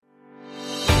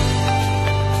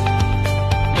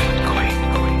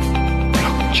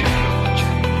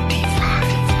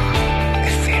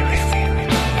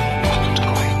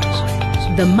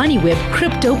the MoneyWeb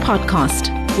Crypto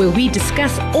Podcast, where we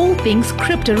discuss all things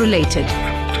crypto related.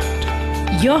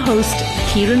 Your host,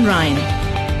 Kieran Ryan.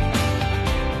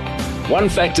 One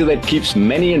factor that keeps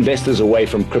many investors away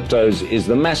from cryptos is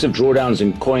the massive drawdowns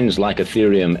in coins like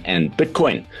Ethereum and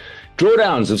Bitcoin.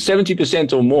 Drawdowns of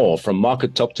 70% or more from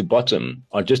market top to bottom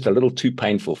are just a little too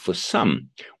painful for some.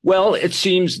 Well, it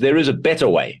seems there is a better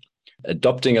way.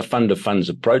 Adopting a fund of funds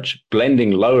approach,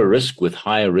 blending lower risk with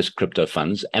higher risk crypto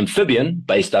funds, Amphibian,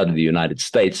 based out of the United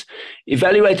States,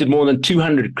 evaluated more than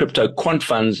 200 crypto quant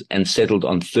funds and settled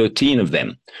on 13 of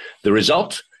them. The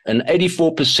result? An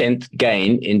 84%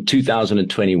 gain in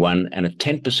 2021 and a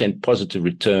 10% positive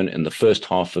return in the first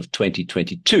half of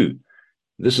 2022.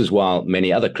 This is while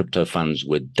many other crypto funds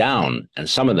were down, and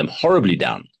some of them horribly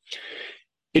down.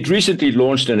 It recently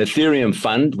launched an Ethereum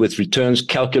fund with returns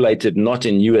calculated not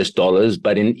in US dollars,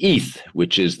 but in ETH,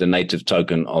 which is the native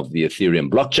token of the Ethereum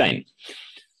blockchain.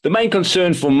 The main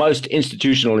concern for most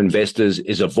institutional investors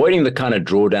is avoiding the kind of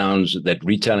drawdowns that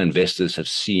retail investors have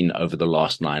seen over the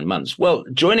last 9 months. Well,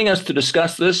 joining us to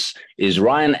discuss this is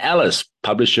Ryan Ellis,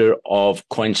 publisher of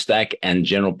CoinStack and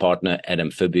general partner at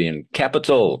Amphibian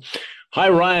Capital. Hi,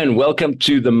 Ryan. Welcome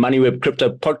to the MoneyWeb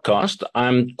Crypto Podcast.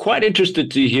 I'm quite interested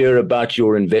to hear about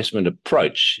your investment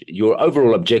approach, your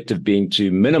overall objective being to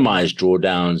minimize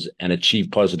drawdowns and achieve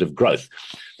positive growth.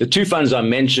 The two funds I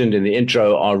mentioned in the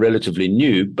intro are relatively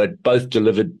new, but both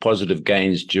delivered positive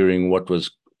gains during what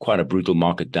was quite a brutal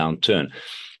market downturn.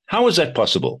 How was that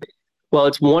possible? Well,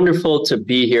 it's wonderful to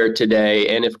be here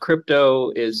today. And if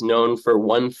crypto is known for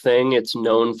one thing, it's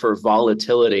known for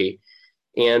volatility.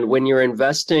 And when you're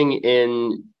investing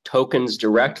in tokens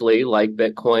directly, like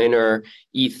Bitcoin or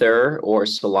Ether or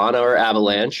Solana or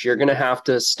Avalanche, you're going to have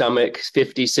to stomach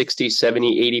 50, 60,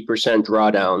 70, 80%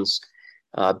 drawdowns.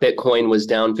 Bitcoin was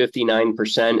down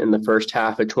 59% in the first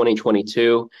half of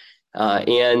 2022.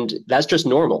 And that's just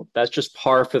normal. That's just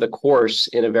par for the course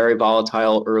in a very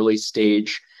volatile early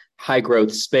stage, high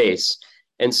growth space.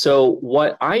 And so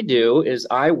what I do is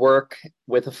I work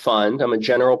with a fund. I'm a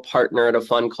general partner at a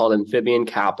fund called Amphibian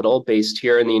Capital based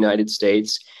here in the United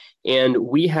States. And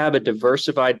we have a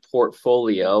diversified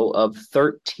portfolio of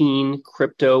 13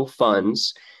 crypto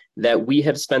funds that we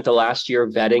have spent the last year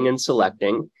vetting and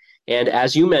selecting. And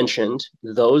as you mentioned,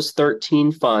 those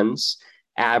 13 funds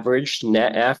averaged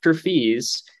net after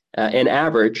fees, an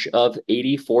average of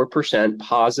 84%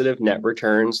 positive net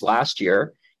returns last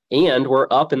year. And we're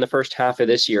up in the first half of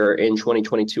this year in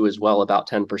 2022 as well, about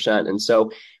 10%. And so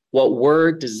what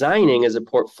we're designing is a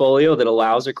portfolio that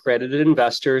allows accredited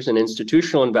investors and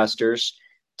institutional investors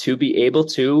to be able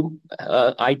to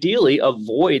ideally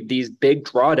avoid these big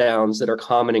drawdowns that are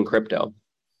common in crypto.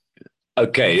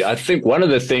 Okay, I think one of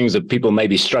the things that people may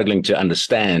be struggling to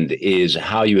understand is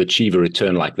how you achieve a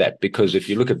return like that. Because if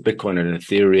you look at Bitcoin and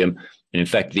Ethereum, and in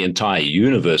fact, the entire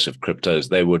universe of cryptos,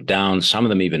 they were down, some of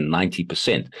them even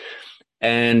 90%.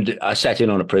 And I sat in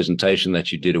on a presentation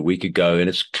that you did a week ago, and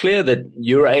it's clear that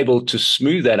you're able to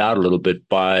smooth that out a little bit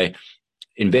by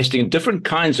investing in different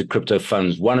kinds of crypto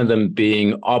funds, one of them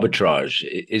being arbitrage.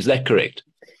 Is that correct?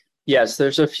 Yes,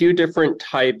 there's a few different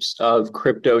types of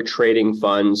crypto trading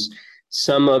funds.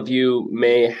 Some of you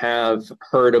may have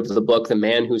heard of the book, The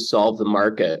Man Who Solved the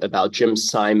Market, about Jim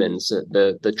Simons,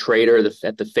 the trader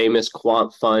at the famous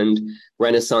quant fund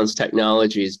Renaissance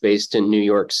Technologies based in New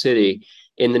York City.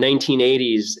 In the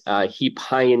 1980s, he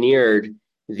pioneered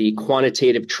the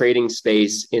quantitative trading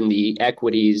space in the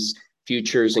equities,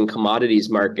 futures, and commodities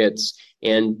markets.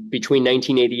 And between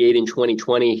 1988 and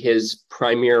 2020, his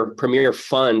premier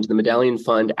fund, the Medallion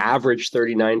Fund, averaged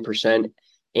 39%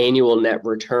 annual net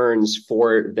returns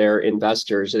for their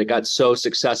investors. And it got so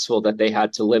successful that they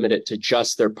had to limit it to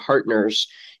just their partners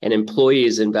and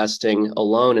employees investing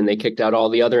alone, and they kicked out all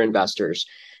the other investors.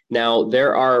 Now,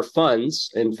 there are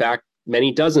funds, in fact,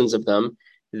 many dozens of them,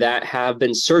 that have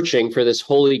been searching for this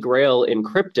holy grail in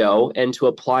crypto and to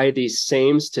apply these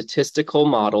same statistical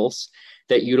models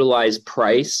that utilize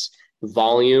price,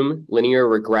 volume, linear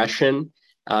regression,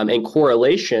 and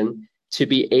correlation to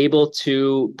be able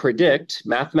to predict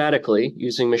mathematically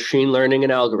using machine learning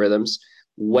and algorithms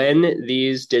when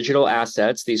these digital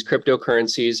assets, these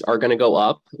cryptocurrencies are going to go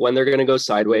up, when they're going to go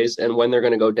sideways, and when they're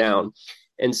going to go down.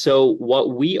 And so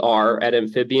what we are at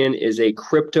Amphibian is a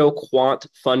crypto quant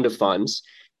fund of funds.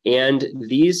 And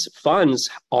these funds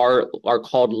are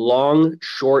called long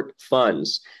short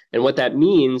funds. And what that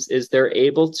means is they're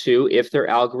able to, if their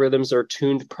algorithms are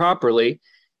tuned properly,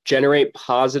 generate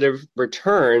positive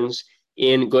returns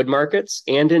in good markets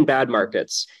and in bad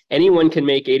markets. Anyone can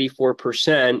make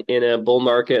 84% in a bull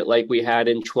market like we had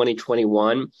in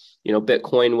 2021.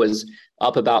 Bitcoin was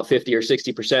up about 50 or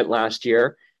 60% last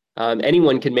year.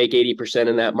 Anyone can make 80%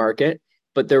 in that market.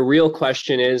 But the real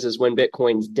question is when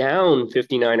Bitcoin's down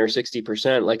 59 or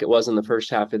 60%, like it was in the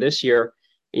first half of this year,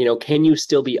 can you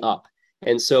still be up?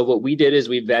 And so what we did is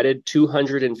we vetted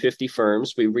 250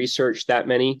 firms. We researched that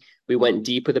many. We went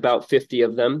deep with about 50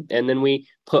 of them. And then we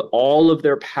put all of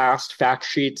their past fact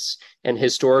sheets and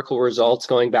historical results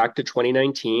going back to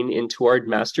 2019 into our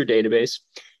master database.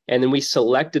 And then we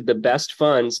selected the best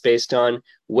funds based on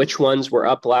which ones were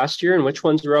up last year and which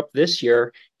ones were up this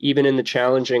year, even in the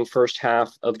challenging first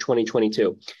half of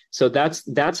 2022. So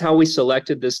that's how we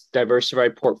selected this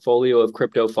diversified portfolio of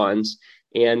crypto funds.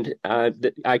 And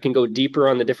I can go deeper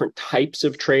on the different types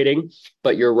of trading,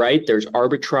 but you're right. There's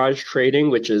arbitrage trading,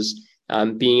 which is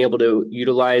being able to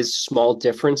utilize small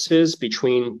differences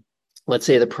between, let's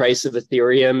say, the price of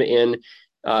Ethereum in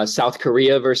South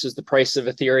Korea versus the price of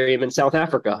Ethereum in South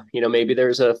Africa. Maybe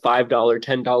there's a $5,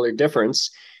 $10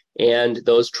 difference, and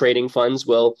those trading funds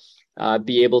will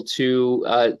be able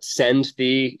to send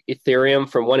the Ethereum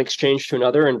from one exchange to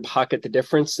another and pocket the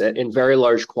difference in very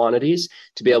large quantities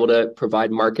to be able to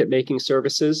provide market making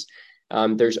services.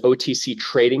 There's OTC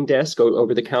trading desks,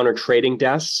 over-the-counter trading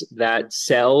desks that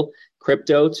sell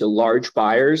crypto to large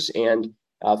buyers and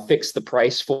fix the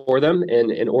price for them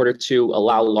in order to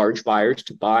allow large buyers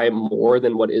to buy more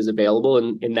than what is available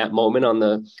in that moment on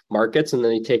the markets, and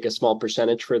then they take a small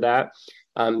percentage for that.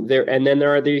 And then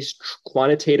there are these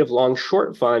quantitative long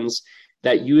short funds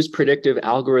that use predictive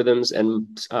algorithms and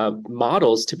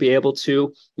models to be able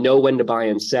to know when to buy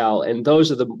and sell. And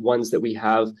those are the ones that we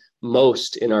have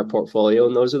most in our portfolio.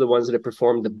 And those are the ones that have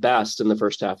performed the best in the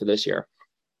first half of this year.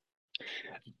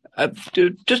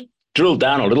 Just drill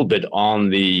down a little bit on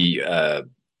the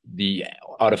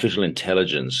artificial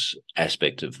intelligence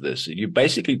aspect of this. You're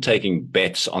basically taking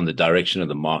bets on the direction of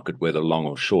the market, whether long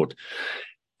or short.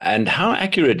 And how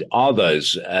accurate are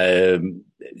those? And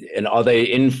are they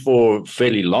in for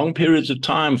fairly long periods of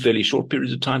time, fairly short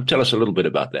periods of time? Tell us a little bit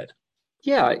about that.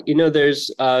 Yeah, there's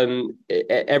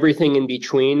everything in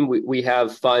between. We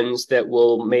have funds that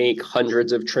will make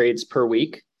hundreds of trades per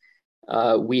week.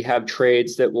 We have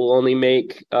trades that will only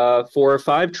make 4 or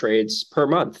 5 trades per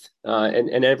month,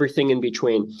 and everything in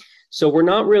between. So we're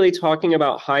not really talking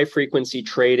about high frequency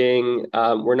trading.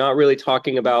 We're not really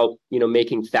talking about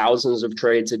making thousands of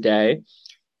trades a day.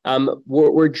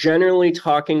 We're generally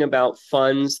talking about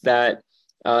funds that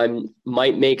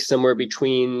might make somewhere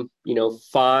between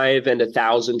 5 and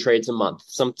 1,000 trades a month,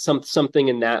 something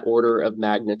in that order of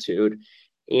magnitude.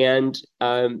 And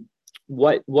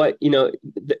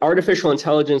the artificial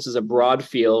intelligence is a broad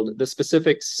field. The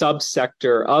specific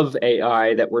subsector of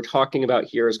AI that we're talking about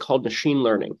here is called machine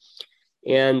learning.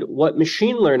 And what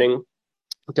machine learning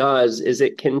does is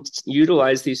it can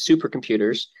utilize these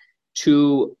supercomputers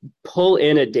to pull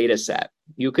in a data set.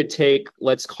 You could take,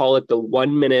 let's call it the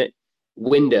 1 minute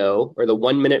window or the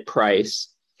 1 minute price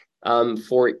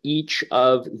for each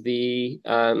of the,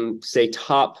 say,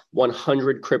 top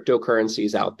 100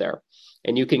 cryptocurrencies out there.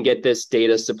 And you can get this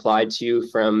data supplied to you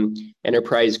from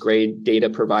enterprise grade data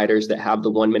providers that have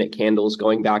the 1 minute candles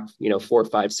going back, 4,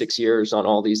 5, 6 years on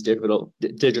all these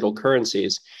digital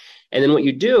currencies. And then what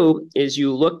you do is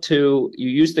you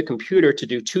use the computer to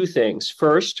do 2 things.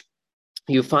 First,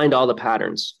 you find all the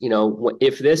patterns.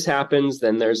 If this happens,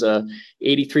 then there's a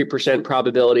 83%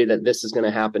 probability that this is going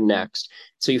to happen next.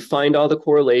 So you find all the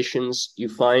correlations, you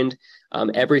find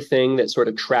everything that sort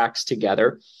of tracks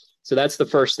together. So that's the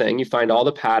first thing. You find all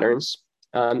the patterns.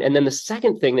 And then the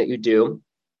second thing that you do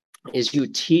is you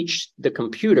teach the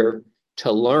computer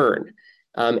to learn.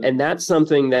 And that's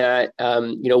something that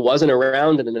wasn't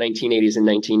around in the 1980s and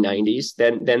 1990s.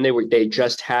 Then they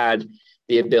just had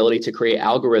the ability to create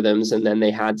algorithms, and then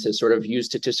they had to sort of use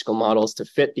statistical models to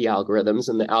fit the algorithms.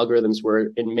 And the algorithms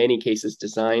were in many cases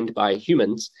designed by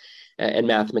humans and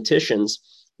mathematicians.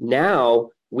 Now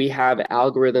we have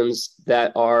algorithms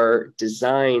that are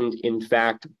designed, in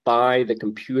fact, by the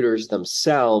computers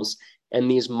themselves.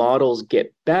 And these models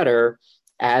get better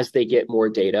as they get more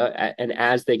data and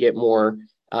as they get more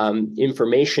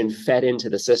information fed into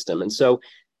the system. And so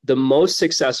the most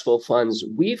successful funds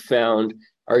we've found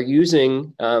are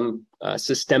using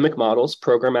systemic models,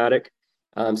 programmatic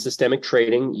systemic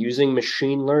trading, using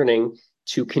machine learning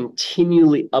to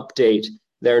continually update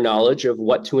their knowledge of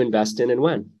what to invest in and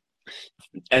when.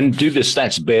 And do the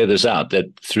stats bear this out,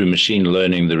 that through machine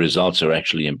learning, the results are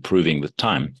actually improving with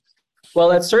time? Well,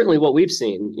 that's certainly what we've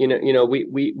seen.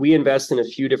 We invest in a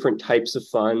few different types of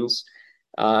funds.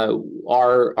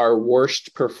 Our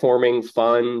worst performing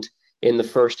fund in the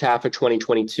first half of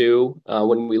 2022,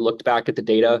 when we looked back at the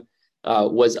data,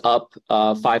 was up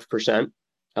 5%.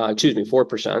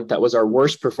 4%. That was our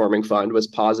worst performing fund, was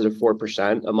positive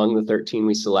 4% among the 13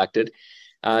 we selected.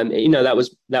 That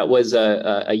was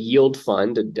a yield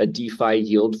fund, a DeFi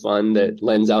yield fund that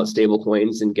lends out stable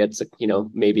coins and gets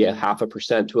maybe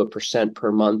 0.5% to 1%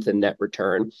 per month in net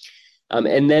return.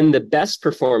 And then the best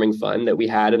performing fund that we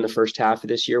had in the first half of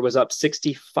this year was up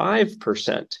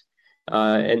 65%.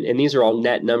 And these are all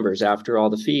net numbers after all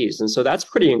the fees. And so that's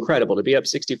pretty incredible to be up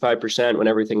 65% when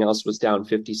everything else was down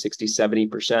 50, 60,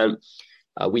 70%.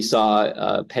 We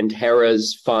saw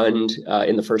Pantera's fund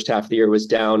in the first half of the year was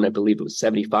down, I believe it was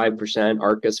 75%.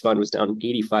 Arca's fund was down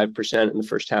 85% in the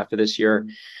first half of this year.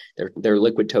 They're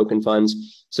liquid token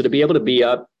funds. So to be able to be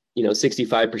up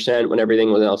 65% when everything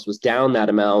else was down that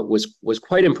amount was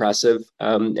quite impressive,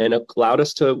 and it allowed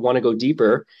us to want to go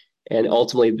deeper. And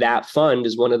ultimately, that fund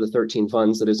is one of the 13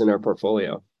 funds that is in our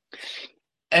portfolio.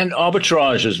 And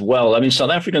arbitrage as well. I mean, South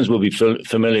Africans will be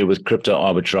familiar with crypto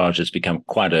arbitrage. It's become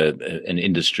quite an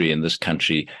industry in this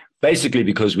country, basically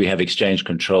because we have exchange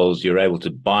controls. You're able to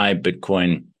buy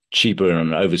Bitcoin cheaper on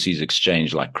an overseas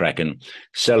exchange like Kraken,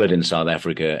 sell it in South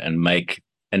Africa, and make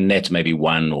a net maybe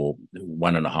 1 or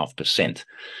 1.5%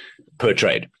 per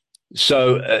trade.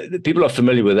 So people are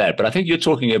familiar with that, but I think you're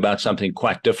talking about something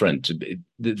quite different.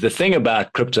 The thing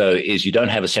about crypto is you don't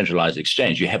have a centralized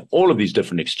exchange. You have all of these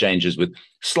different exchanges with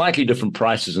slightly different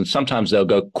prices, and sometimes they'll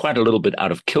go quite a little bit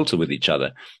out of kilter with each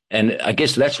other. And I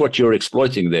guess that's what you're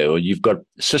exploiting there, or you've got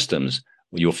systems,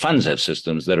 your funds have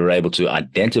systems that are able to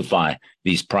identify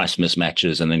these price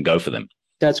mismatches and then go for them.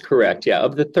 That's correct. Yeah.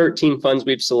 Of the 13 funds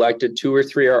we've selected, 2 or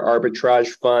 3 are arbitrage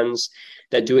funds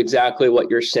that do exactly what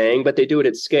you're saying, but they do it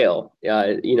at scale.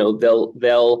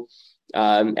 They'll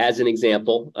as an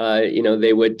example,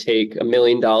 they would take $1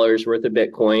 million worth of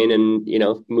Bitcoin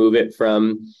and, move it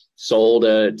from Seoul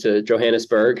to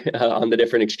Johannesburg on the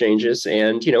different exchanges.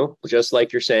 And, just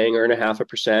like you're saying, earn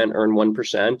 0.5%, earn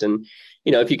 1%. And,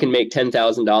 if you can make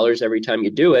 $10,000 every time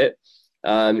you do it,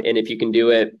 and if you can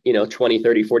do it, 20,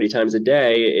 30, 40 times a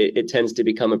day, it tends to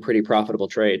become a pretty profitable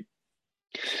trade.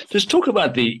 Just talk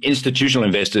about the institutional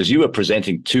investors. You were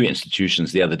presenting 2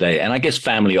 institutions the other day, and I guess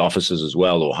family offices as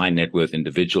well, or high net worth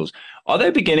individuals. Are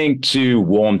they beginning to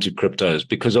warm to cryptos?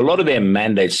 Because a lot of their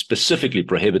mandates specifically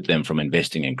prohibit them from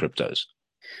investing in cryptos.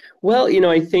 Well,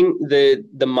 I think the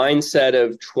mindset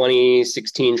of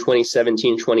 2016,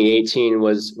 2017, 2018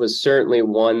 was certainly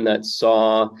one that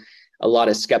saw a lot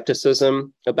of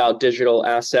skepticism about digital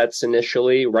assets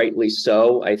initially, rightly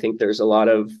so. I think there's a lot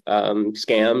of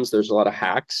scams, there's a lot of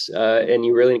hacks, and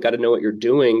you really got to know what you're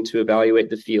doing to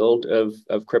evaluate the field of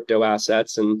crypto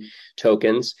assets and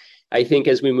tokens. I think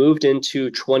as we moved into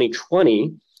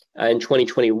 2020 and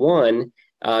 2021,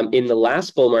 in the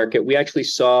last bull market, we actually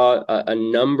saw a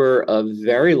number of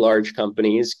very large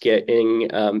companies getting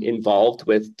involved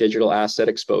with digital asset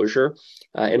exposure.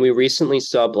 And we recently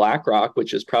saw BlackRock,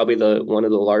 which is probably one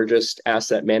of the largest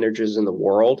asset managers in the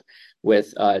world,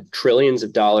 with trillions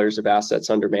of dollars of assets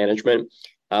under management,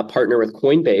 partner with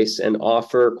Coinbase and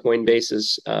offer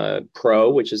Coinbase's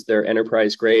Pro, which is their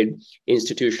enterprise-grade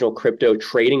institutional crypto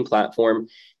trading platform,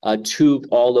 to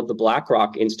all of the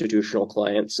BlackRock institutional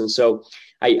clients. And so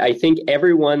I think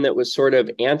everyone that was sort of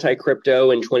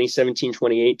anti-crypto in 2017,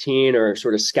 2018, or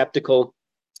sort of skeptical,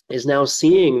 is now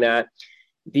seeing that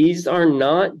these are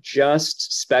not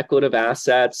just speculative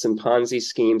assets and Ponzi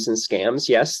schemes and scams.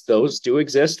 Yes, those do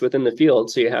exist within the field,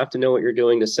 so you have to know what you're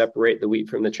doing to separate the wheat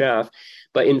from the chaff.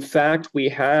 But in fact, we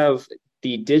have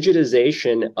the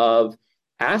digitization of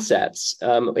assets.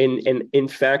 In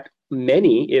fact,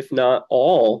 many, if not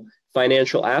all,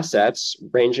 financial assets,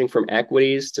 ranging from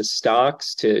equities to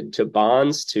stocks to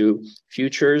bonds to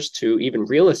futures to even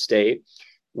real estate,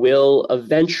 will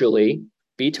eventually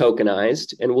be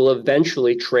tokenized and will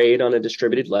eventually trade on a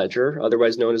distributed ledger,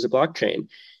 otherwise known as a blockchain.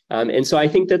 And so I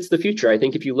think that's the future. I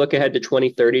think if you look ahead to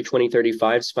 2030,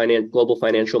 2035's global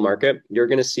financial market, you're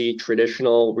going to see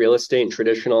traditional real estate and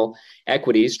traditional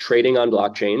equities trading on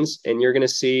blockchains, and you're going to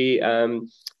see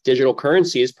digital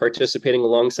currencies participating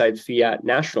alongside fiat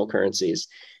national currencies.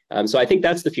 So I think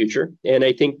that's the future. And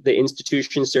I think the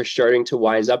institutions are starting to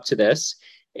wise up to this.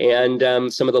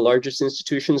 And some of the largest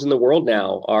institutions in the world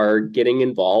now are getting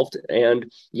involved.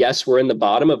 And yes, we're in the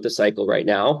bottom of the cycle right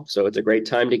now, so it's a great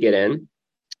time to get in.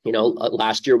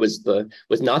 Last year was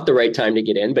not the right time to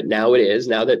get in, but now it is.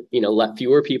 Now that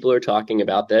fewer people are talking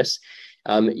about this,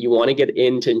 you want to get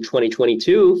into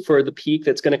 2022 for the peak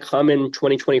that's going to come in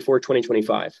 2024,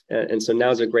 2025. And so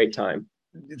now's a great time.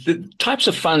 The types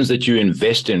of funds that you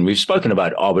invest in, we've spoken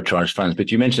about arbitrage funds,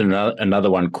 but you mentioned another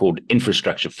one called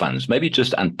infrastructure funds. Maybe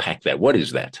just unpack that. What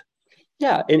is that?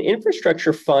 Yeah, an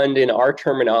infrastructure fund in our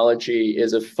terminology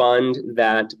is a fund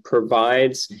that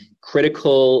provides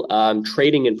critical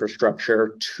trading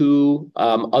infrastructure to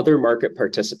other market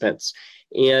participants.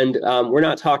 And we're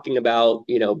not talking about,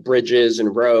 bridges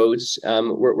and roads.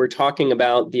 We're talking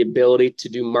about the ability to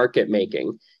do market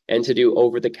making and to do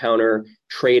over-the-counter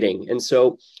trading. And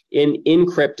so in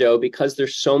crypto, because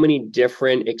there's so many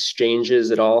different exchanges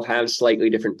that all have slightly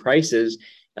different prices,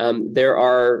 there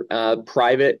are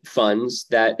private funds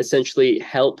that essentially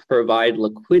help provide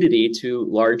liquidity to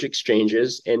large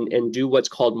exchanges and do what's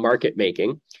called market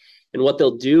making. And what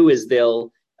they'll do is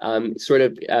they'll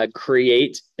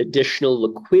create additional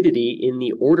liquidity in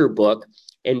the order book.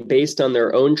 And based on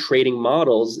their own trading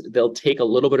models, they'll take a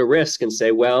little bit of risk and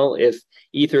say, well, if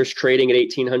Ether's trading at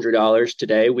 $1,800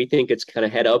 today, we think it's going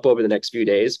to head up over the next few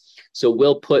days. So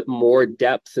we'll put more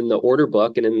depth in the order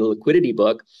book and in the liquidity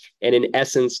book, and in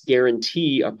essence,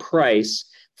 guarantee a price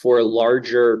for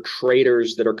larger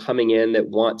traders that are coming in that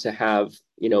want to have,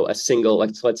 a single,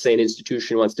 let's say an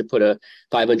institution wants to put a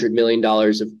 $500 million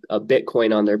of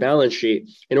Bitcoin on their balance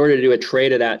sheet. In order to do a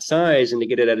trade of that size and to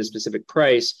get it at a specific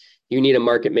price, you need a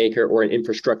market maker or an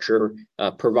infrastructure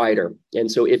provider. And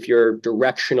so if your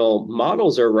directional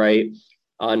models are right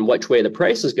on which way the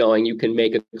price is going, you can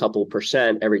make a couple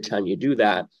percent every time you do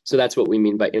that. So that's what we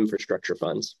mean by infrastructure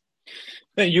funds.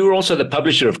 You were also the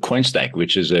publisher of CoinStack,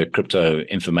 which is a crypto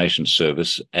information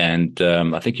service. And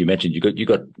I think you mentioned you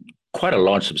got quite a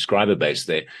large subscriber base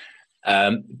there.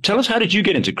 Tell us, how did you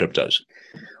get into cryptos?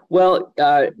 Well,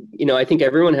 I think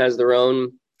everyone has their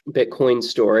own Bitcoin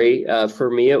story. For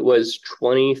me, it was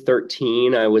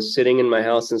 2013. I was sitting in my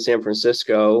house in San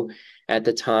Francisco at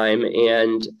the time,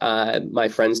 and my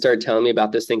friends started telling me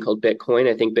about this thing called Bitcoin.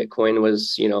 I think Bitcoin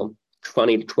was,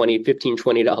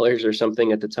 $20 or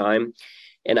something at the time.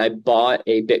 And I bought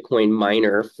a Bitcoin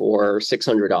miner for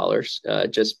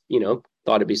 $600.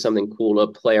 Thought it'd be something cool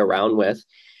to play around with.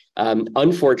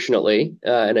 Unfortunately,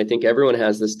 and I think everyone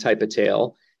has this type of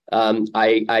tale,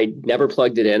 I never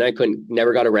plugged it in.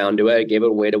 Never got around to it. I gave it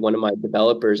away to one of my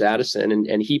developers, Addison,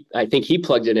 and I think he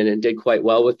plugged it in and did quite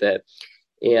well with it.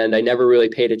 And I never really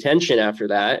paid attention after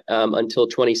that until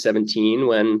 2017,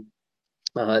 when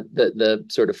the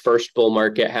sort of first bull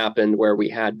market happened, where we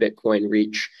had Bitcoin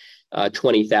reach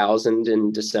 20,000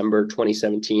 in December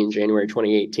 2017, January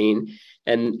 2018.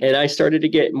 And I started to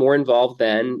get more involved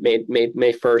then, made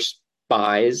my first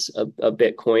buys of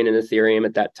Bitcoin and Ethereum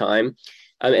at that time.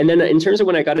 And then in terms of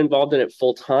when I got involved in it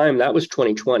full time, that was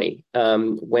 2020.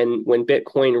 When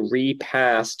Bitcoin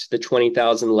repassed the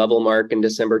 20,000 level mark in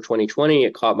December 2020,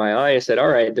 it caught my eye. I said, all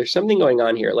right, there's something going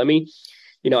on here. Let me,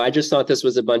 I just thought this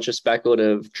was a bunch of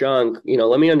speculative junk.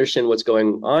 Let me understand what's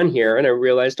going on here. And I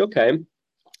realized, okay,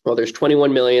 well, there's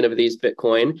 21 million of these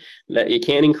Bitcoin, that you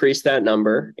can't increase that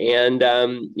number. And,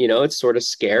 it's sort of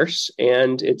scarce,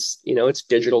 and it's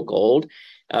digital gold.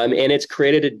 And it's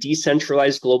created a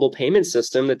decentralized global payment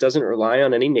system that doesn't rely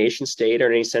on any nation state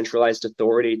or any centralized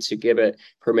authority to give it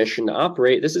permission to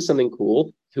operate. This is something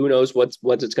cool. Who knows what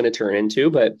it's going to turn into,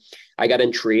 but I got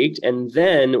intrigued. And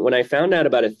then when I found out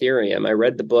about Ethereum, I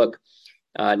read the book,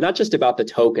 not just about the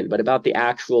token, but about the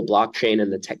actual blockchain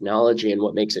and the technology and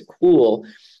what makes it cool.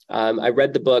 I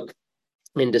read the book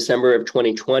in December of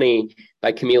 2020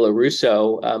 by Camila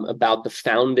Russo about the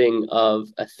founding of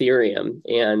Ethereum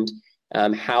and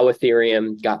how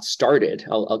Ethereum got started.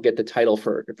 I'll get the title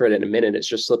for it in a minute. It's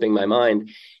just slipping my mind.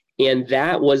 And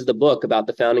that was the book about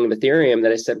the founding of Ethereum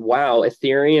that I said, wow,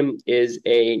 Ethereum is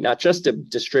not just a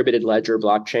distributed ledger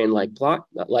blockchain like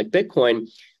Bitcoin,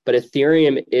 but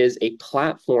Ethereum is a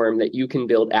platform that you can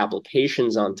build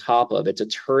applications on top of. It's a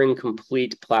Turing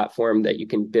complete platform that you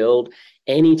can build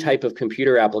any type of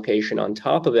computer application on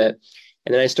top of it.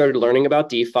 And then I started learning about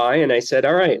DeFi, and I said,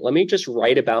 all right, let me just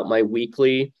write about my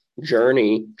weekly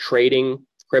journey trading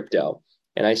crypto.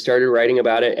 And I started writing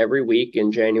about it every week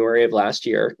in January of last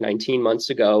year, 19 months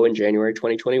ago in January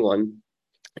 2021.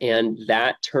 And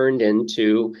that turned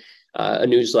into a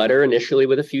newsletter, initially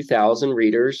with a few thousand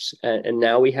readers. And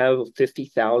now we have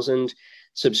 50,000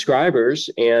 subscribers,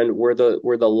 and we're the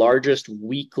largest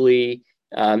weekly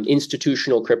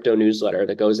institutional crypto newsletter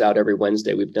that goes out every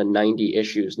Wednesday. We've done 90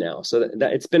 issues now. So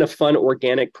that it's been a fun,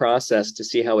 organic process to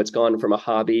see how it's gone from a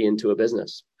hobby into a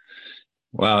business.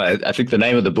 Well, I think the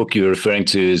name of the book you're referring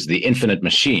to is The Infinite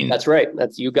Machine. That's right.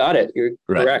 You got it. You're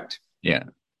right. Correct. Yeah.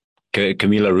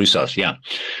 Camila Russo. Yeah.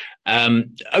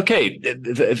 Okay.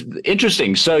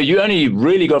 Interesting. So you only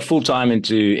really got full time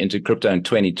into crypto in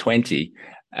 2020.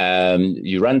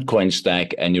 You run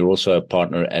CoinStack, and you're also a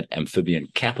partner at Amphibian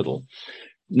Capital.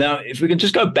 Now, if we can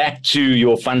just go back to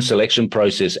your fund selection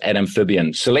process at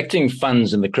Amphibian, selecting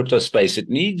funds in the crypto space, it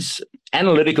needs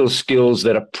analytical skills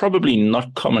that are probably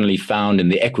not commonly found in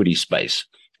the equity space.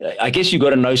 I guess you've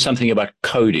got to know something about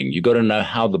coding. You've got to know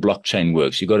how the blockchain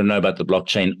works. You've got to know about the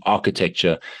blockchain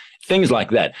architecture, things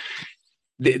like that.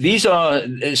 These are,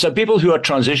 so people who are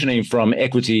transitioning from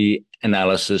equity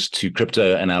analysis to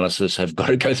crypto analysis have got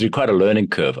to go through quite a learning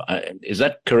curve. Is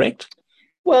that correct?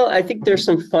 Well, I think there's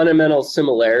some fundamental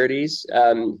similarities.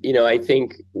 I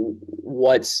think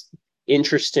what's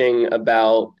interesting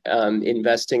about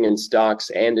investing in stocks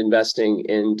and investing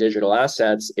in digital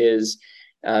assets is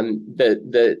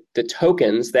the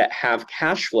tokens that have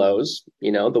cash flows,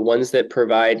 the ones that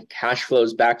provide cash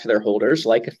flows back to their holders,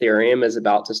 like Ethereum is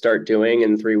about to start doing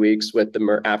in 3 weeks with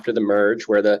after the merge,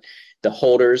 where the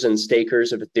holders and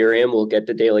stakers of Ethereum will get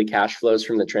the daily cash flows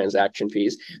from the transaction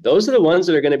fees. Those are the ones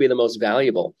that are going to be the most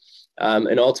valuable.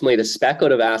 And ultimately, the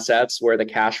speculative assets where the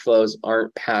cash flows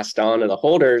aren't passed on to the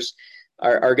holders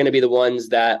are going to be the ones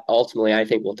that ultimately I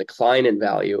think will decline in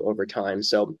value over time.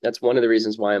 So that's one of the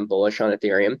reasons why I'm bullish on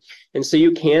Ethereum. And so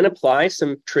you can apply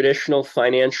some traditional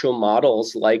financial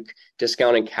models like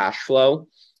discounted cash flow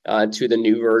to the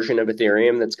new version of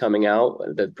Ethereum that's coming out,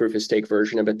 the proof of stake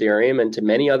version of Ethereum, and to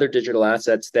many other digital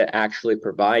assets that actually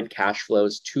provide cash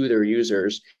flows to their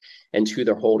users and to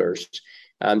their holders.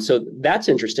 So that's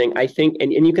interesting, I think,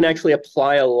 and you can actually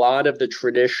apply a lot of the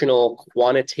traditional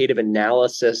quantitative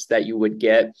analysis that you would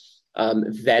get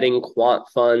vetting quant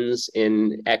funds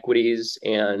in equities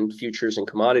and futures and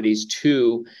commodities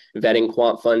to vetting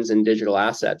quant funds in digital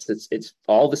assets. It's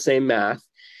all the same math.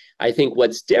 I think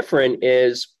what's different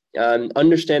is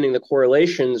understanding the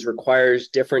correlations requires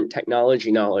different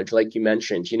technology knowledge, like you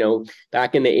mentioned.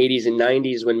 Back in the 80s and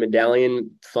 90s, when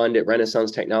Medallion Fund at Renaissance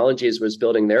Technologies was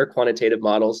building their quantitative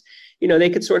models, they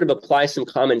could sort of apply some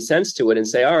common sense to it and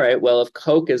say, all right, well, if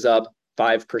Coke is up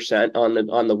 5%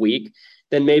 on the week,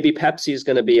 then maybe Pepsi is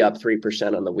going to be up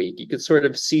 3% on the week. You could sort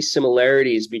of see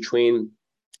similarities between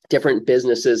different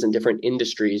businesses and different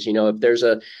industries. If there's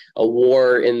a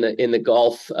war in the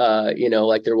Gulf,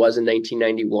 like there was in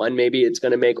 1991, maybe it's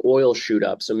going to make oil shoot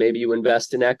up. So maybe you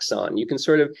invest in Exxon. You can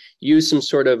sort of use some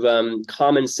sort of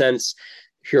common sense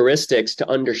heuristics to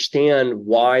understand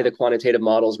why the quantitative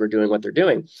models were doing what they're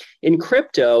doing. In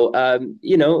crypto,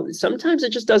 sometimes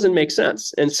it just doesn't make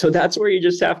sense. And so that's where you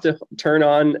just have to turn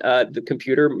on the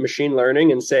computer machine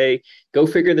learning and say, go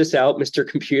figure this out, Mr.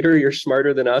 Computer, you're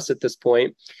smarter than us at this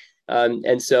point.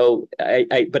 And so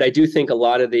but I do think a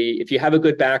lot of if you have a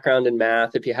good background in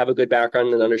math, if you have a good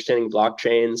background in understanding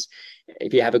blockchains,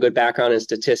 if you have a good background in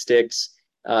statistics,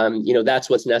 that's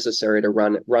what's necessary to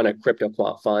run a crypto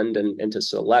quant fund and to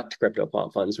select crypto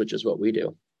quant funds, which is what we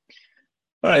do.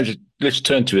 All right, let's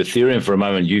turn to Ethereum for a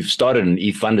moment. You've started an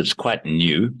ETH fund. It's quite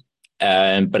new,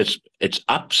 but it's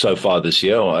up so far this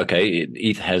year. Okay,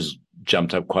 ETH has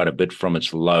jumped up quite a bit from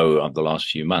its low of the last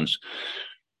few months.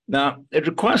 Now, it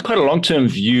requires quite a long-term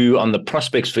view on the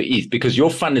prospects for ETH because your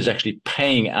fund is actually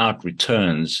paying out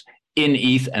returns in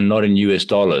ETH and not in US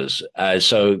dollars.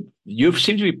 So you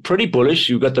seem to be pretty bullish.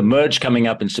 You've got the merge coming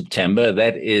up in September.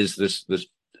 That is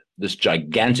this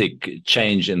gigantic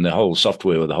change in the whole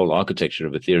software or the whole architecture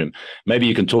of Ethereum. Maybe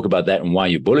you can talk about that and why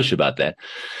you're bullish about that.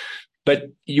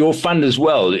 But your fund as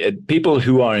well, people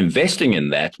who are investing in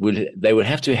that would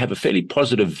have to have a fairly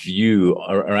positive view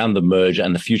around the merge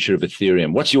and the future of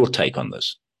Ethereum. What's your take on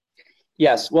this?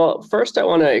 Yes. Well, first I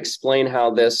want to explain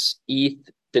how this ETH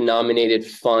denominated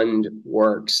fund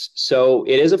works. So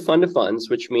it is a fund of funds,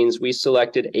 which means we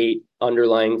selected 8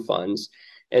 underlying funds.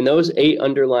 And those 8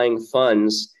 underlying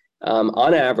funds,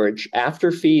 on average,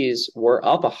 after fees, were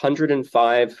up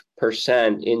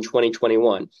 105% in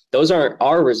 2021. Those aren't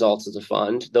our results as a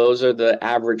fund. Those are the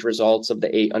average results of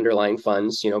the 8 underlying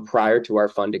funds, prior to our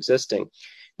fund existing.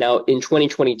 Now, in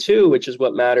 2022, which is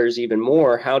what matters even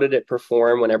more, how did it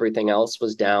perform when everything else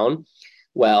was down?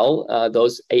 Well,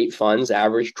 those 8 funds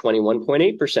averaged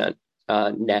 21.8%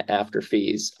 net after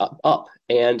fees up.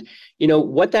 And,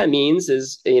 what that means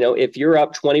is, if you're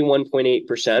up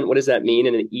 21.8%, what does that mean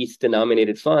in an ETH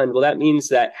denominated fund? Well, that means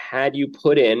that had you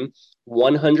put in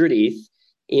 100 ETH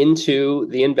into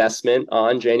the investment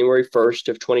on January 1st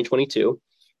of 2022,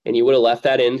 and you would have left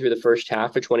that in through the first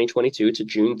half of 2022 to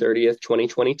June 30th,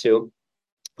 2022,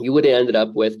 you would have ended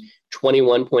up with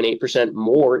 21.8%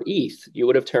 more ETH. You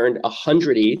would have turned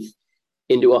 100 ETH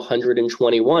into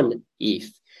 121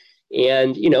 ETH.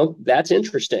 And, that's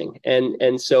interesting.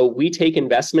 And so we take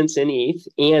investments in ETH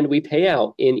and we pay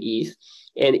out in ETH.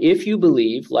 And if you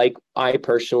believe, like I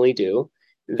personally do,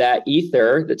 that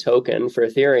Ether, the token for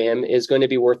Ethereum, is going to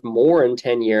be worth more in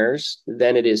 10 years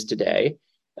than it is today,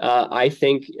 I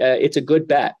think it's a good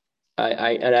bet.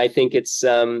 I think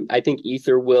I think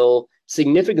Ether will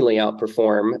significantly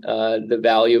outperform the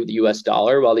value of the US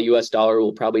dollar, while the US dollar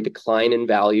will probably decline in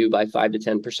value by 5 to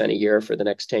 10% a year for the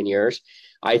next 10 years.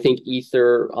 I think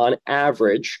Ether, on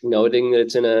average, noting that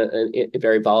it's in a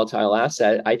very volatile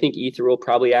asset, I think Ether will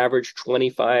probably average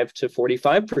 25 to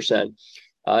 45%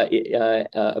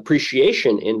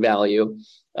 appreciation in value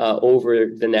over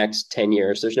the next 10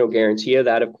 years. There's no guarantee of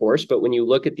that, of course, but when you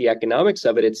look at the economics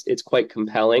of it, it's quite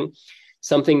compelling.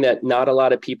 Something that not a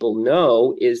lot of people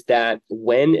know is that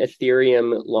when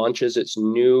Ethereum launches its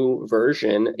new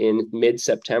version in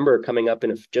mid-September, coming up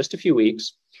in just a few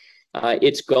weeks,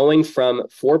 it's going from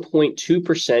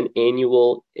 4.2%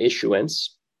 annual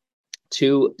issuance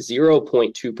to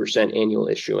 0.2% annual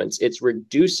issuance. It's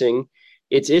reducing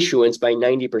its issuance by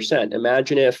 90%.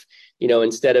 Imagine if,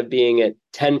 instead of being at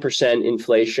 10%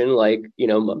 inflation, like,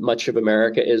 much of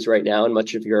America is right now and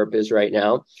much of Europe is right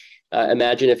now,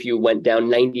 imagine if you went down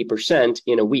 90%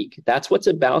 in a week. That's what's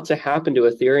about to happen to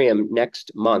Ethereum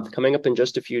next month, coming up in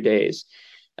just a few days.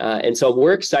 And so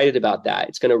we're excited about that.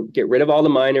 It's going to get rid of all the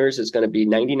miners. It's going to be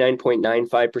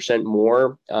 99.95%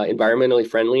 more environmentally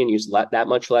friendly and use that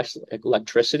much less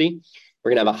electricity. We're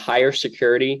going to have a higher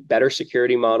security, better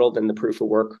security model than the proof of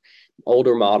work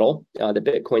older model that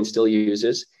Bitcoin still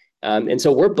uses. And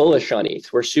so we're bullish on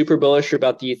ETH. We're super bullish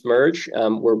about the ETH merge.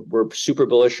 We're super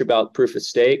bullish about proof of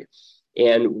stake.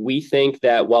 And we think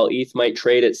that while ETH might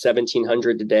trade at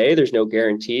 1,700 today, there's no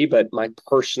guarantee, but my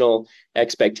personal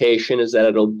expectation is that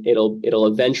it'll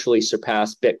eventually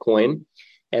surpass Bitcoin,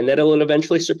 and that it'll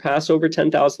eventually surpass over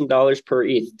 $10,000 per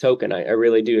ETH token. I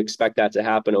really do expect that to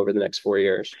happen over the next 4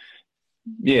 years.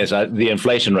 Yes, the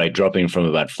inflation rate dropping from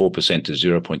about 4% to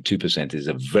 0.2% is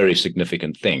a very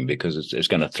significant thing, because it's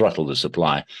going to throttle the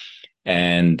supply.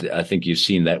 And I think you've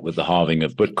seen that with the halving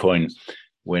of Bitcoin.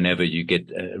 Whenever you get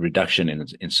a reduction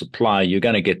in supply, you're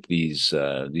going to get these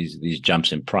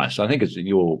jumps in price. So I think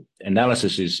your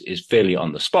analysis is fairly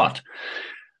on the spot.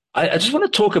 I just want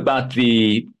to talk about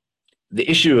the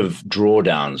issue of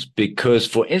drawdowns, because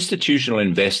for institutional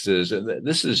investors,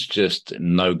 this is just a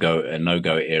no-go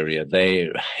area.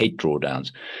 They hate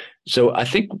drawdowns. So I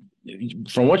think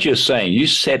from what you're saying, you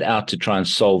set out to try and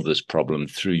solve this problem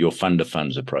through your fund of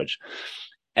funds approach.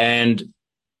 And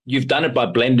you've done it by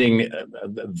blending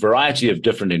a variety of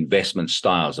different investment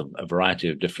styles, a variety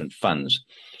of different funds.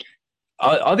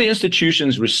 Are the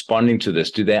institutions responding to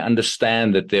this? Do they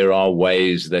understand that there are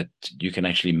ways that you can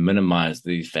actually minimize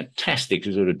the fantastic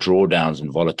sort of drawdowns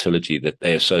and volatility that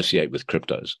they associate with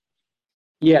cryptos?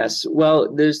 Yes.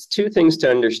 Well, there's two things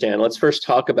to understand. Let's first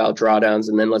talk about drawdowns,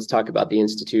 and then let's talk about the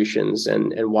institutions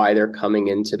and why they're coming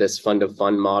into this fund of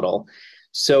fund model.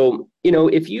 So,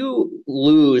 if you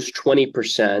lose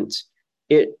 20%,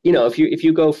 if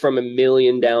you go from 1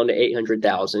 million down to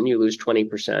 800,000, you lose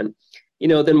 20%.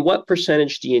 Then what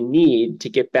percentage do you need to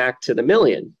get back to the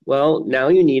million? Well, now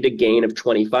you need a gain of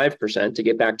 25% to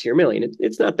get back to your million.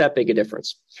 It's not that big a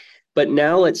difference. But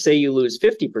now let's say you lose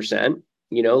 50%,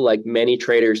 like many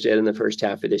traders did in the first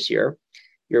half of this year.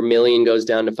 Your million goes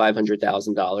down to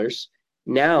 $500,000.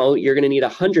 Now you're going to need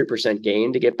 100%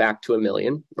 gain to get back to 1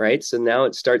 million, right? So now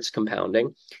it starts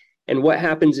compounding. And what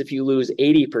happens if you lose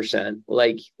 80%,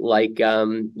 like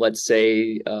let's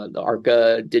say the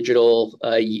Arca Digital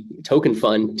Token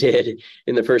Fund did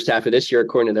in the first half of this year,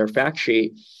 according to their fact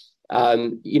sheet?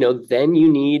 Then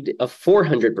you need a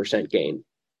 400% gain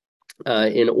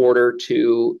in order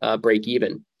to break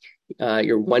even.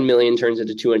 Your 1 million turns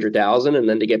into 200,000, and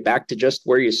then to get back to just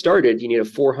where you started, you need a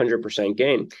 400%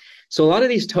 gain. So a lot of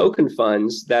these token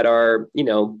funds that are,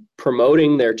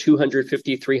 promoting their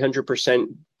 250, 300%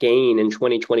 gain in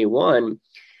 2021,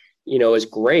 is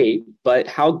great. But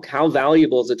how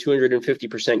valuable is a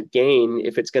 250% gain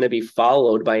if it's going to be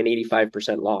followed by an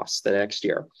 85% loss the next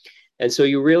year? And so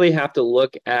you really have to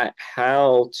look at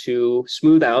how to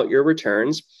smooth out your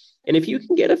returns. And if you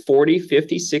can get a 40,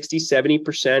 50, 60,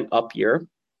 70% up year,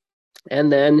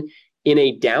 and then in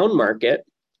a down market,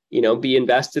 be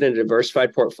invested in a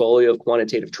diversified portfolio of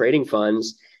quantitative trading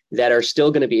funds that are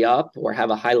still going to be up or have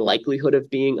a high likelihood of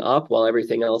being up while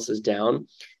everything else is down,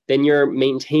 then you're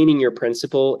maintaining your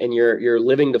principal and you're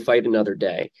living to fight another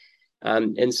day.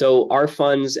 And so our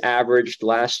funds averaged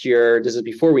last year, this is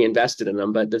before we invested in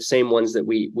them, but the same ones that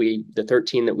the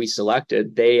 13 that we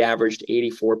selected, they averaged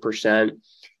 84%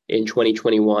 in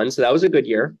 2021. So that was a good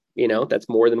year. That's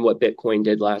more than what Bitcoin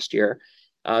did last year.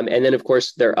 And then, of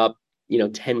course, they're up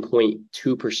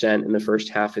 10.2% in the first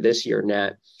half of this year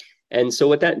net. And so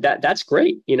with that's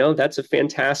great. That's a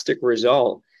fantastic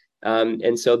result.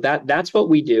 And so that's what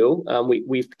we do.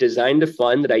 We've designed a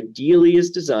fund that ideally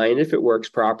is designed, if it works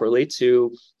properly,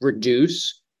 to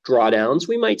reduce drawdowns.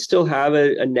 We might still have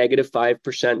a negative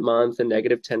 5% month, a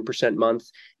negative 10% month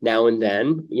now and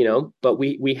then, but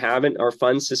we haven't, our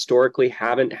funds historically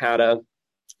haven't had a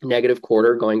negative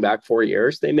quarter going back 4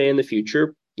 years. They may in the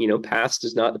future. Past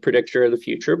is not the predictor of the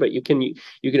future, but you can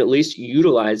at least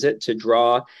utilize it to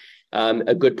draw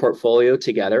a good portfolio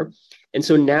together. And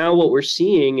so now what we're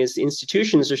seeing is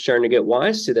institutions are starting to get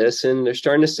wise to this, and they're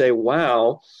starting to say,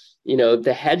 wow,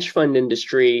 the hedge fund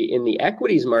industry in the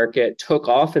equities market took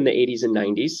off in the 80s and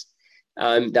 90s.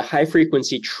 The high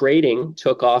frequency trading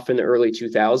took off in the early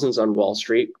 2000s on Wall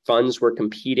Street. Funds were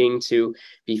competing to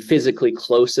be physically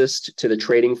closest to the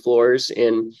trading floors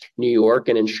in New York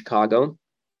and in Chicago.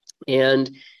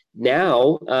 And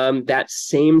now that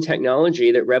same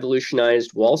technology that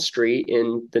revolutionized Wall Street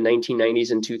in the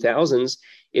 1990s and 2000s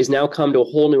is now come to a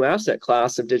whole new asset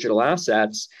class of digital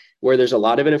assets, where there's a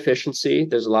lot of inefficiency.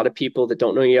 There's a lot of people that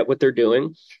don't know yet what they're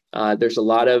doing. There's a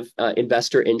lot of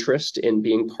investor interest in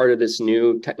being part of this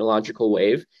new technological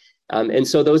wave. And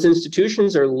so those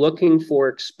institutions are looking for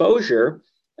exposure,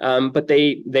 but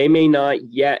they may not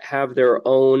yet have their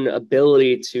own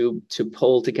ability to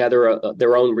pull together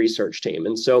their own research team.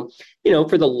 And so,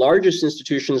 for the largest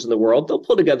institutions in the world, they'll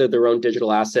pull together their own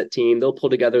digital asset team. They'll pull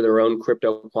together their own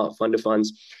crypto quant fund of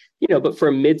funds. But for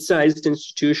a mid-sized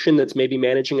institution that's maybe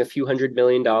managing a few $100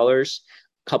 million, a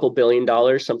couple $1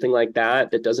 billion, something like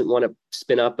that doesn't want to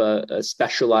spin up a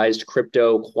specialized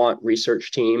crypto quant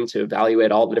research team to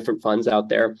evaluate all the different funds out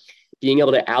there, being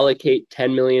able to allocate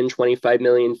 10 million, 25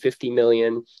 million, 50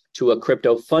 million to a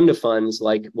crypto fund of funds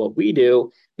like what we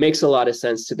do makes a lot of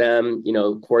sense to them.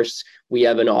 Of course, we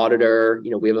have an auditor,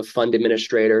 we have a fund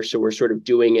administrator. So we're sort of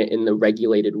doing it in the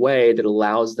regulated way that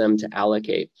allows them to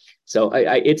allocate. So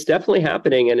it's definitely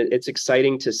happening, and it's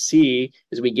exciting to see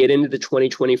as we get into the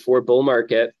 2024 bull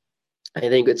market. I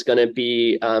think it's going to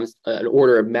be an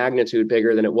order of magnitude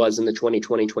bigger than it was in the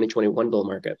 2020, 2021 bull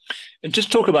market. And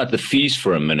just talk about the fees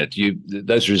for a minute.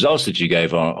 Those results that you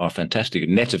gave are fantastic,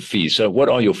 net of fees. So what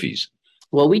are your fees?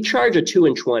 Well, we charge a 2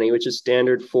 and 20, which is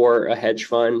standard for a hedge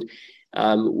fund.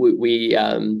 We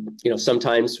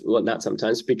sometimes, well, not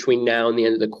sometimes, between now and the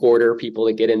end of the quarter, people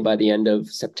that get in by the end of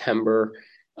September,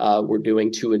 we're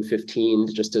doing 2 and 15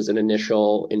 just as an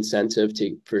initial incentive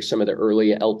for some of the early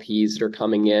LPs that are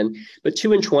coming in. But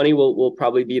 2 and 20 will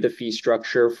probably be the fee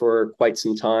structure for quite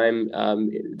some time.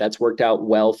 That's worked out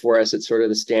well for us. It's sort of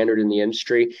the standard in the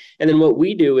industry. And then what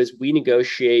we do is we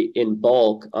negotiate in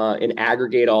bulk and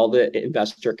aggregate all the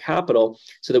investor capital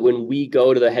so that when we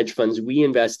go to the hedge funds we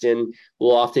invest in,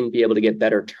 we'll often be able to get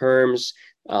better terms,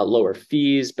 lower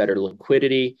fees, better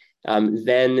liquidity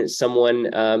than someone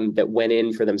that went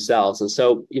in for themselves. And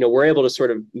so, we're able to sort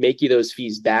of make you those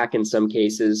fees back in some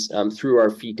cases through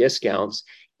our fee discounts,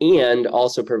 and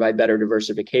also provide better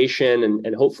diversification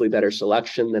and hopefully better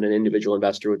selection than an individual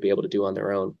investor would be able to do on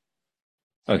their own.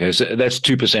 Okay, so that's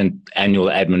 2% annual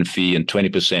admin fee and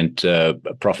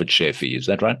 20% profit share fee. Is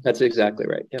that right? That's exactly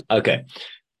right. Yeah. Okay.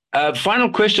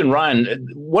 Final question, Ryan.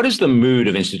 What is the mood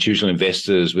of institutional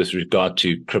investors with regard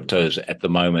to cryptos at the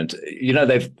moment?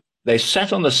 They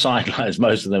sat on the sidelines,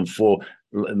 most of them, for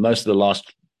most of the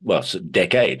last,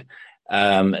 decade.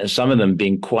 Some of them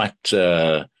being quite,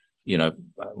 derogatory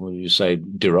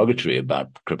about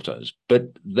cryptos. But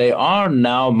they are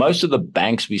now, most of the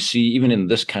banks we see, even in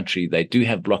this country, they do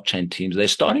have blockchain teams. They're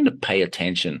starting to pay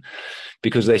attention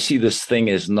because they see this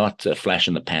thing as not a flash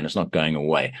in the pan. It's not going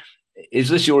away. Is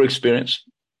this your experience?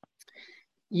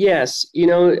 Yes.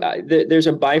 There's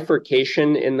a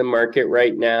bifurcation in the market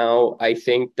right now. I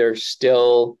think there's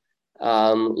still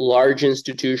large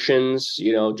institutions,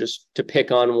 just to pick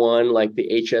on one, like the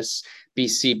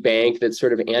HSBC Bank that's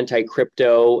sort of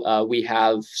anti-crypto. We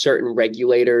have certain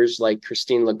regulators like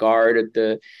Christine Lagarde at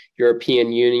the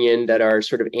European Union that are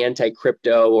sort of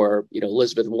anti-crypto, or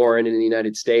Elizabeth Warren in the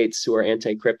United States who are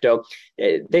anti-crypto.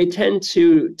 They tend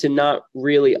to not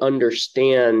really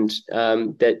understand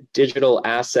that digital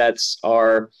assets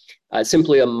are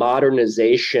simply a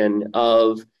modernization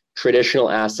of traditional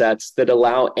assets that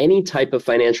allow any type of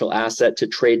financial asset to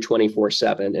trade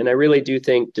 24/7. And I really do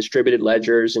think distributed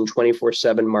ledgers and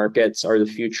 24/7 markets are the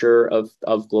future of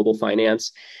global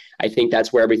finance. I think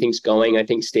that's where everything's going. I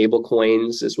think stable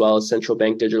coins as well as central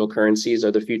bank digital currencies are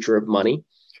the future of money.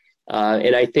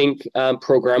 And I think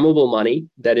programmable money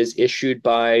that is issued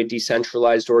by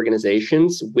decentralized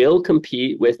organizations will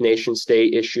compete with nation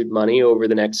state issued money over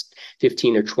the next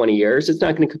 15 or 20 years. It's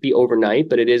not going to be overnight,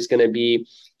 but it is going to be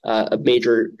a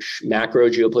major macro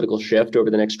geopolitical shift over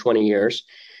the next 20 years.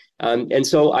 And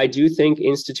so I do think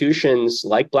institutions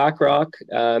like BlackRock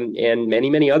and many,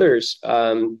 many others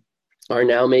are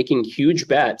now making huge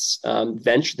bets.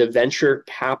 The venture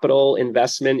capital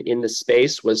investment in the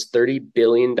space was $30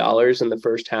 billion in the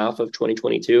first half of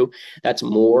 2022. That's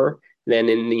more than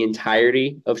in the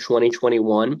entirety of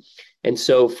 2021. And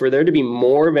so for there to be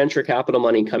more venture capital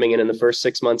money coming in the first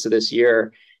 6 months of this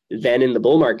year than in the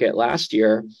bull market last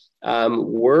year,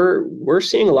 we're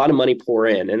seeing a lot of money pour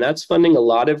in, and that's funding a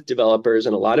lot of developers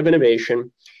and a lot of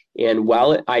innovation. And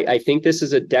while I think this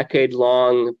is a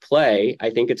decade-long play, I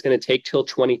think it's going to take till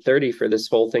 2030 for this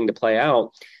whole thing to play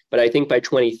out. But I think by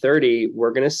 2030,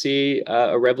 we're going to see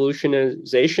a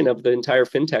revolutionization of the entire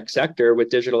fintech sector with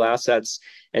digital assets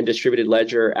and distributed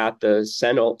ledger at the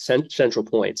central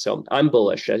point. So I'm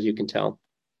bullish, as you can tell.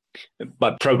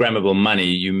 By programmable money,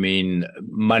 you mean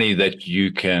money that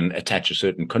you can attach a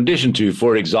certain condition to.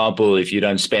 For example, if you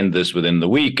don't spend this within the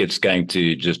week, it's going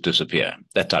to just disappear,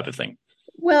 that type of thing.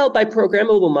 Well, by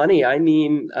programmable money, I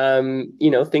mean,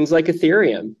 things like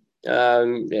Ethereum.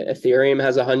 Ethereum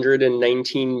has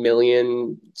 119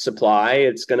 million supply.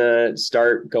 It's going to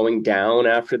start going down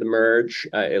after the merge.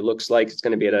 It looks like it's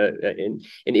going to be at an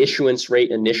issuance rate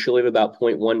initially of about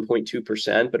 0.1,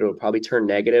 0.2%, but it'll probably turn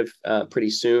negative pretty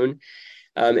soon.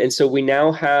 And so we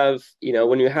now have,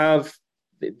 when you have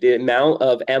the amount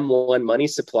of M1 money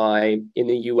supply in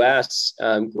the US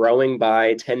growing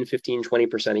by 10, 15,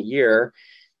 20% a year,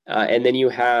 and then you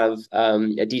have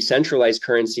a decentralized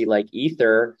currency like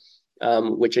Ether,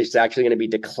 which is actually going to be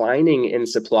declining in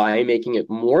supply, making it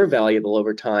more valuable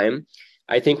over time.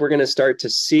 I think we're going to start to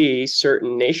see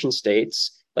certain nation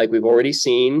states, like we've already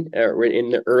seen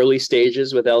in the early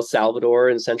stages with El Salvador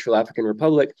and Central African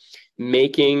Republic,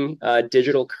 making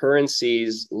digital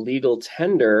currencies legal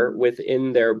tender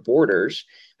within their borders.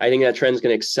 I think that trend is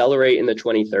going to accelerate in the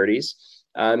 2030s.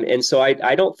 And so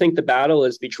I don't think the battle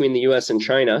is between the US and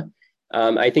China.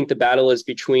 I think the battle is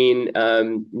between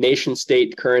nation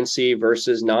state currency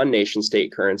versus non-nation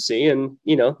state currency. And,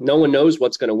 no one knows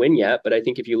what's going to win yet. But I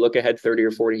think if you look ahead 30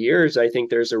 or 40 years, I think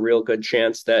there's a real good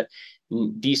chance that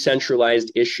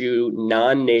decentralized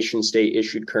non-nation state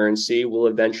issued currency will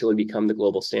eventually become the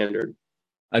global standard.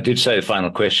 I did say the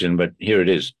final question, but here it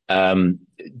is.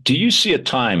 Do you see a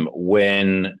time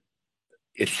when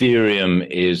Ethereum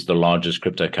is the largest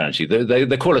cryptocurrency?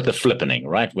 They call it the flippening,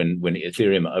 right? When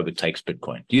Ethereum overtakes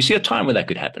Bitcoin. Do you see a time when that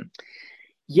could happen?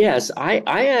 Yes, I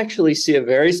actually see a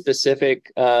very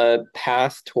specific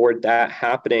path toward that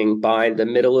happening by the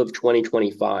middle of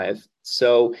 2025.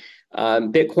 So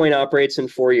Bitcoin operates in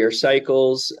 4-year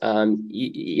cycles.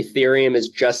 Ethereum is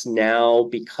just now,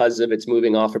 because of its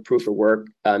moving off of proof of work,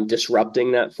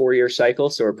 disrupting that 4-year cycle.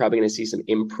 So we're probably going to see some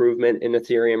improvement in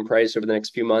Ethereum price over the next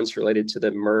few months related to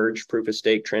the merge proof of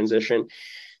stake transition.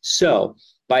 So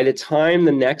by the time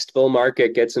the next bull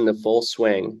market gets into full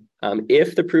swing,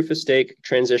 if the proof of stake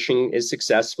transition is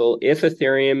successful, if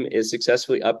Ethereum is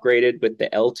successfully upgraded with the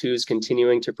L2s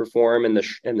continuing to perform and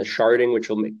the sharding, which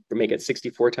will make it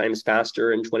 64 times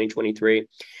faster in 2023,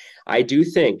 I do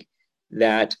think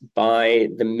that by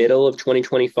the middle of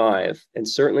 2025, and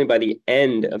certainly by the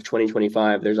end of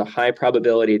 2025, there's a high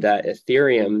probability that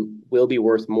Ethereum will be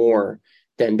worth more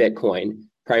than Bitcoin,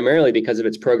 primarily because of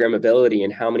its programmability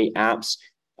and how many apps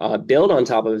build on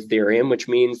top of Ethereum, which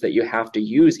means that you have to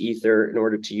use Ether in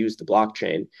order to use the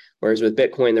blockchain. Whereas with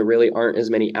Bitcoin, there really aren't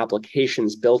as many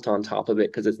applications built on top of it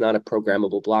because it's not a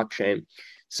programmable blockchain.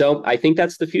 So I think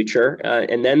that's the future.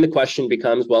 And then the question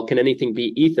becomes, well, can anything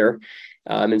beat Ether?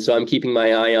 And so I'm keeping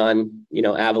my eye on,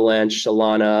 Avalanche,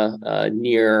 Solana,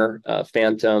 Near,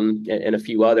 Phantom, and a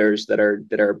few others that are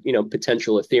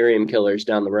potential Ethereum killers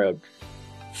down the road.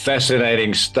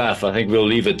 Fascinating stuff. I think we'll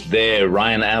leave it there.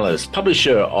 Ryan Ellis,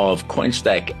 publisher of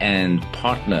CoinStack and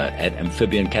partner at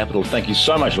Amphibian Capital. Thank you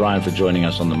so much, Ryan, for joining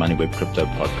us on the MoneyWeb Crypto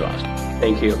Podcast.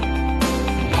 Thank you.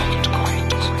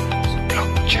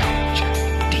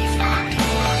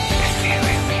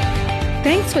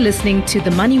 Thanks for listening to the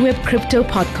MoneyWeb Crypto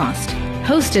Podcast,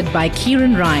 hosted by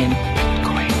Kieran Ryan.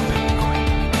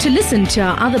 To listen to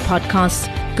our other podcasts,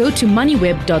 go to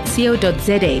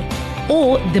moneyweb.co.za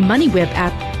or the MoneyWeb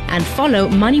app and follow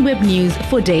MoneyWeb News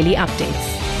for daily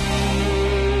updates.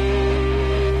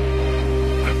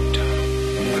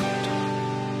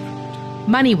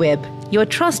 MoneyWeb, your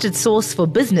trusted source for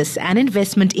business and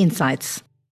investment insights.